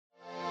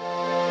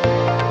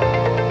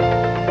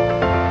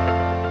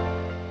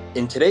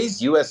In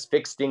today's U.S.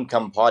 Fixed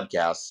Income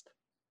podcast,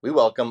 we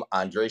welcome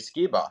Andrzej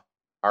Skiba,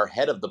 our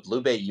head of the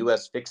BlueBay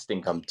U.S. Fixed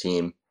Income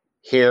team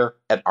here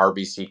at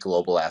RBC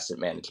Global Asset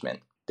Management.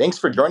 Thanks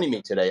for joining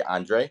me today,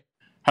 Andrzej.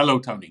 Hello,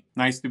 Tony.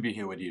 Nice to be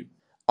here with you.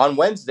 On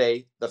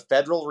Wednesday, the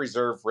Federal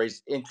Reserve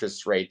raised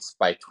interest rates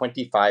by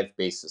 25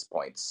 basis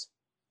points.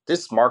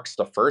 This marks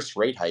the first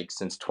rate hike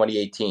since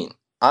 2018.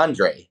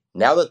 Andrzej,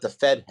 now that the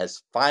Fed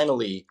has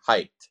finally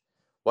hiked,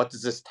 what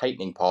does this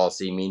tightening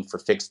policy mean for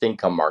fixed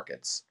income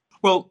markets?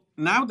 Well,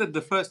 now that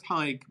the first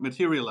hike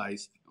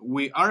materialized,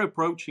 we are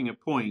approaching a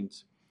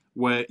point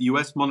where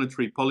US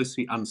monetary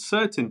policy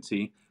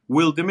uncertainty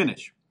will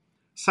diminish,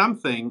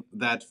 something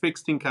that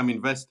fixed income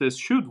investors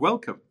should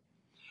welcome.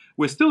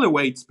 We still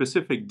await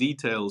specific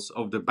details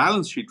of the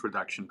balance sheet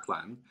reduction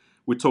plan.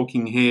 We're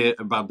talking here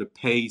about the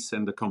pace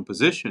and the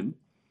composition.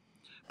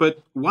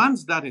 But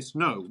once that is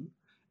known,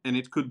 and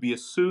it could be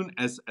as soon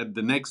as at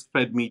the next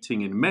Fed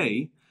meeting in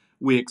May,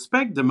 we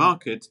expect the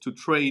market to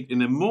trade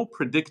in a more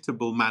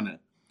predictable manner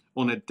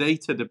on a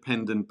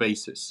data-dependent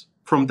basis.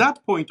 From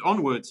that point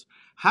onwards,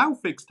 how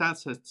fixed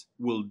assets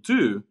will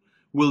do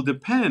will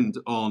depend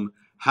on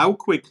how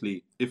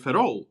quickly, if at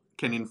all,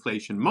 can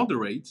inflation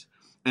moderate,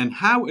 and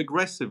how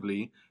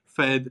aggressively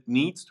Fed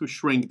needs to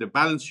shrink the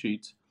balance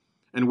sheet,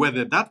 and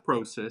whether that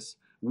process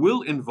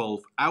will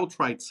involve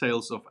outright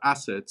sales of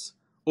assets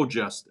or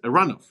just a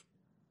runoff.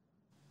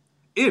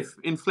 If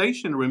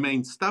inflation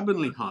remains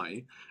stubbornly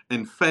high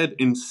and Fed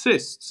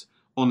insists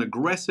on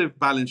aggressive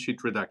balance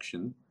sheet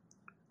reduction,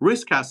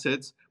 risk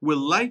assets will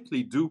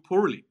likely do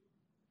poorly.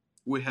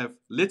 We have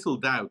little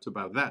doubt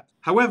about that.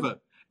 However,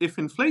 if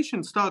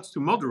inflation starts to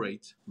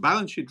moderate,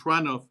 balance sheet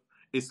runoff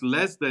is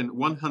less than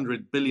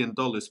 $100 billion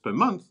per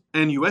month,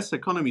 and US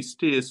economy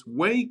steers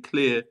way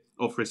clear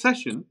of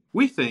recession,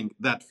 we think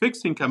that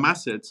fixed income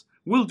assets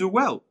will do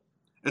well,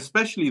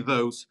 especially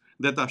those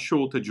that are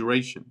shorter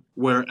duration,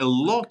 where a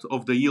lot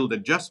of the yield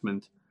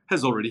adjustment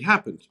has already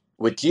happened.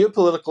 With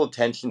geopolitical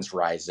tensions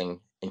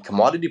rising and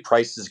commodity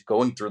prices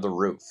going through the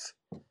roof,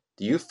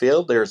 do you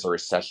feel there's a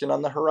recession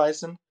on the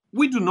horizon?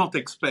 We do not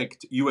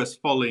expect US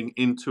falling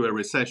into a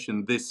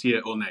recession this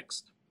year or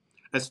next.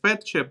 As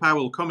Fed Chair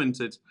Powell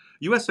commented,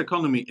 US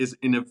economy is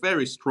in a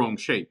very strong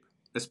shape,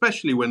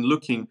 especially when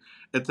looking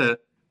at a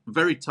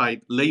very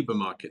tight labor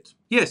market.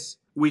 Yes,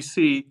 we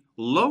see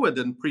lower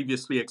than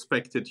previously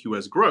expected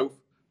US growth,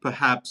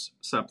 perhaps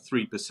sub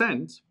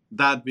 3%,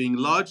 that being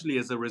largely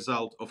as a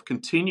result of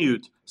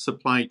continued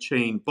supply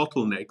chain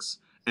bottlenecks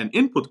and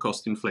input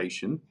cost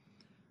inflation.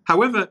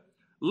 However,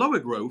 lower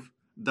growth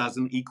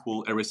doesn't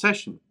equal a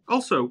recession.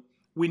 Also,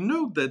 we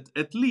know that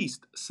at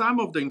least some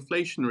of the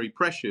inflationary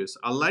pressures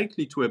are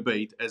likely to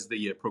abate as the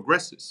year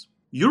progresses.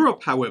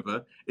 Europe,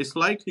 however, is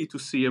likely to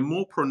see a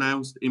more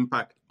pronounced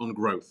impact on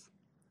growth,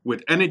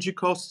 with energy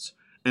costs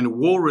and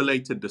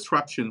war-related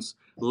disruptions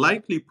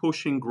likely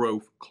pushing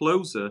growth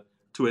closer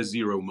to a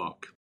zero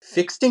mark.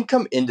 Fixed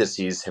income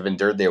indices have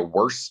endured their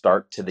worst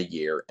start to the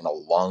year in a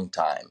long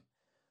time.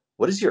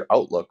 What is your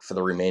outlook for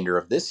the remainder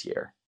of this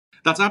year?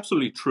 That's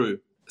absolutely true.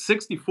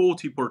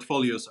 60-40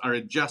 portfolios are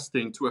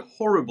adjusting to a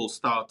horrible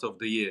start of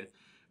the year,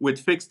 with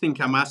fixed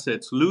income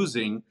assets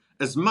losing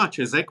as much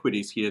as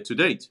equities year to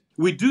date.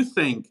 We do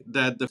think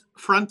that the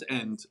front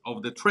end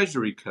of the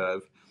treasury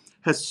curve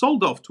has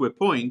sold off to a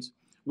point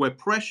where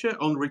pressure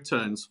on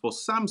returns for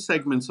some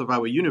segments of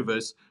our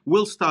universe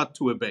will start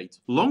to abate.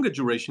 Longer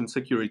duration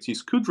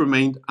securities could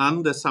remain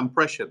under some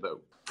pressure,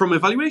 though. From a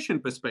valuation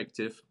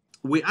perspective,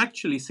 we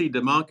actually see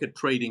the market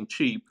trading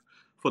cheap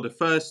for the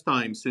first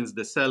time since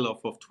the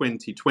sell-off of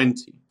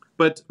 2020.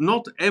 But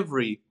not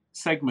every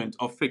segment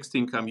of fixed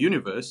income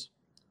universe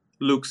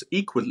looks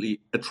equally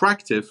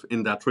attractive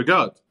in that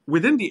regard.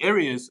 Within the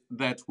areas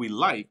that we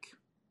like,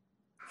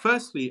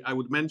 firstly, I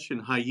would mention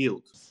high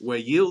yield, where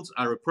yields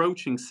are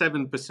approaching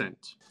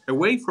 7%,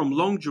 away from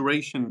long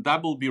duration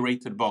BB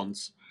rated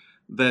bonds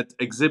that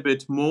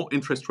exhibit more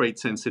interest rate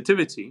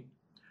sensitivity.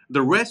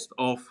 The rest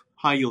of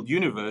high yield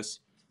universe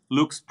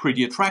looks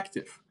pretty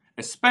attractive,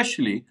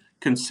 especially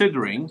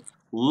considering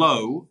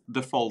low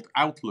default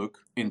outlook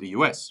in the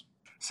US.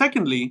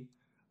 Secondly,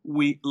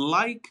 we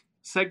like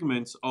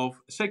segments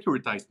of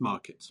securitized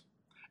markets,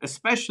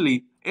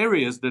 especially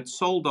areas that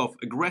sold off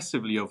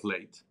aggressively of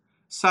late,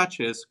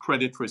 such as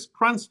credit risk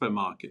transfer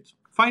market.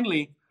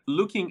 Finally,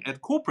 looking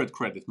at corporate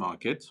credit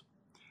market,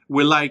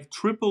 we like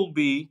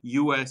BBB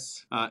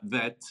U.S.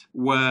 Debt,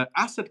 where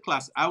asset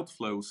class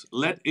outflows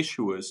led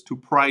issuers to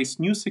price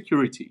new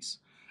securities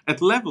at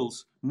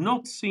levels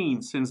not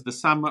seen since the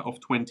summer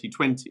of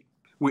 2020.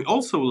 We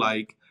also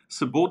like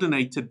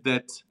subordinated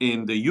debt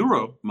in the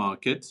euro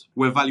market,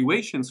 where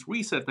valuations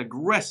reset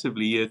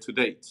aggressively year to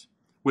date,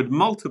 with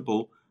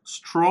multiple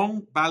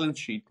strong balance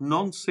sheet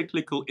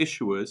non-cyclical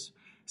issuers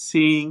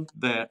seeing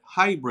their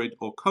hybrid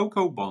or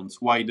CoCo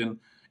bonds widen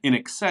in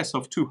excess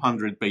of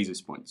 200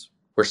 basis points.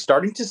 We're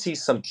starting to see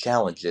some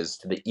challenges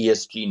to the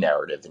ESG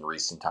narrative in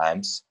recent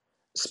times,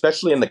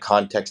 especially in the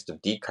context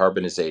of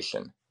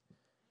decarbonization.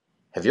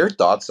 Have your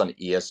thoughts on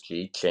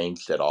ESG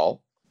changed at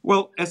all?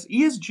 Well, as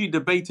ESG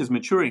debate is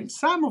maturing,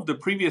 some of the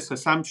previous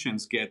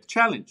assumptions get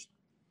challenged.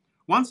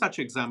 One such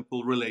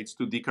example relates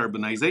to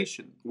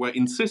decarbonization, where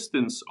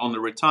insistence on the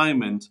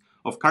retirement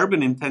of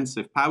carbon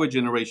intensive power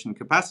generation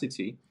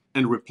capacity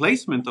and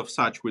replacement of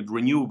such with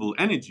renewable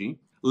energy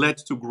led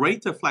to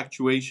greater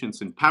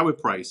fluctuations in power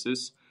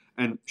prices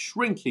and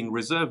shrinking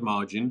reserve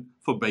margin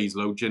for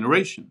baseload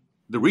generation.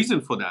 The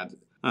reason for that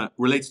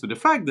relates to the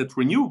fact that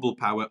renewable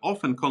power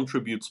often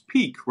contributes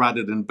peak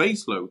rather than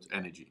baseload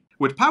energy.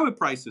 With power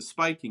prices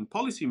spiking,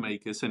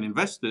 policymakers and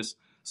investors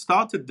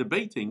started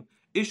debating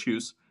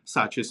issues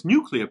such as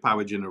nuclear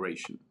power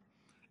generation.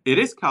 It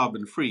is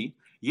carbon free,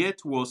 yet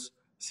was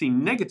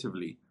seen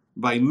negatively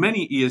by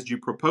many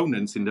ESG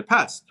proponents in the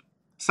past,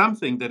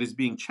 something that is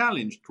being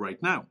challenged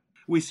right now.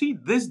 We see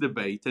this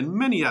debate and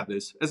many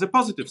others as a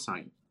positive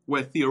sign,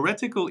 where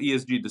theoretical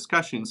ESG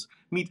discussions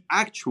meet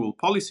actual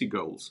policy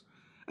goals.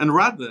 And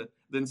rather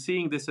than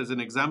seeing this as an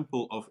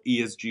example of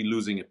ESG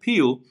losing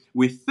appeal,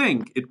 we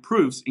think it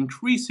proves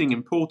increasing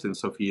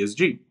importance of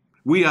ESG.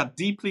 We are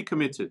deeply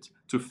committed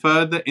to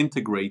further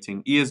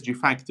integrating ESG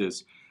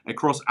factors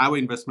across our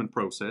investment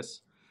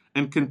process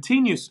and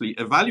continuously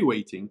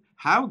evaluating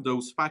how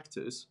those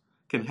factors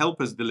can help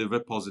us deliver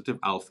positive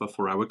alpha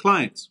for our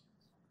clients.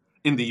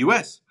 In the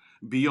US,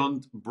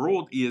 beyond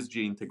broad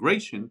ESG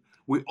integration,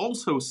 we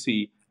also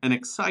see an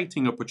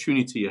exciting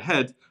opportunity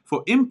ahead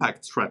for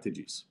impact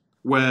strategies,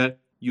 where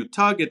you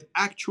target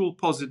actual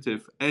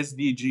positive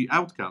SDG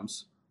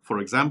outcomes, for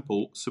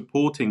example,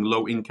 supporting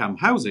low income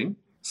housing,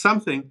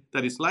 something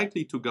that is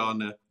likely to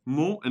garner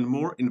more and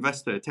more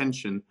investor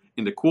attention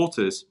in the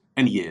quarters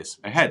and years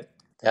ahead.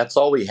 That's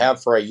all we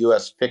have for our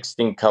U.S. Fixed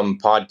Income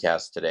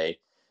podcast today.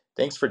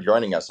 Thanks for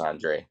joining us,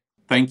 Andrzej.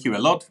 Thank you a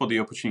lot for the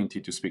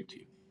opportunity to speak to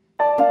you.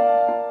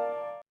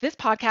 This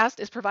podcast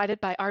is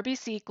provided by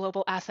RBC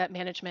Global Asset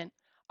Management,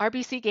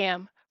 RBC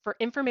GAM, for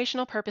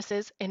informational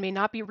purposes and may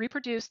not be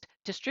reproduced,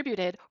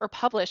 distributed, or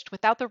published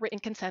without the written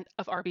consent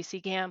of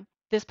RBC GAM.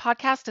 This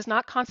podcast does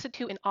not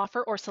constitute an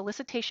offer or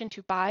solicitation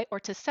to buy or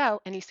to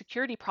sell any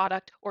security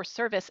product or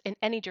service in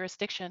any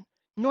jurisdiction,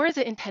 nor is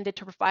it intended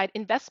to provide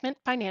investment,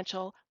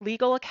 financial,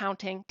 legal,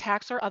 accounting,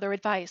 tax, or other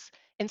advice,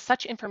 and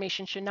such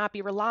information should not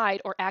be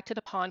relied or acted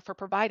upon for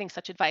providing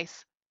such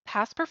advice.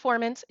 Past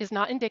performance is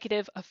not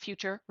indicative of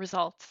future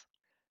results.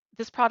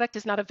 This product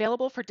is not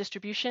available for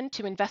distribution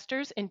to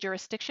investors in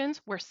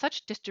jurisdictions where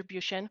such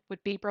distribution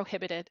would be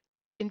prohibited.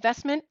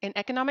 Investment and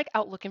economic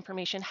outlook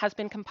information has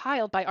been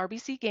compiled by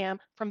RBC GAM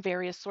from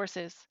various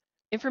sources.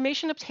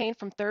 Information obtained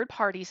from third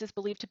parties is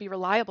believed to be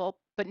reliable,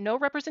 but no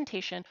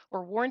representation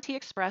or warranty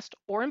expressed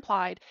or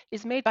implied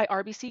is made by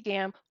RBC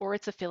GAM or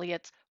its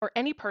affiliates or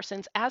any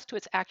persons as to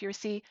its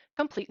accuracy,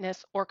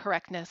 completeness, or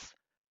correctness.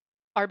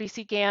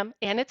 RBC GAM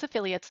and its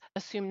affiliates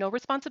assume no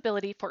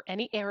responsibility for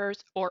any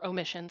errors or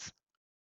omissions.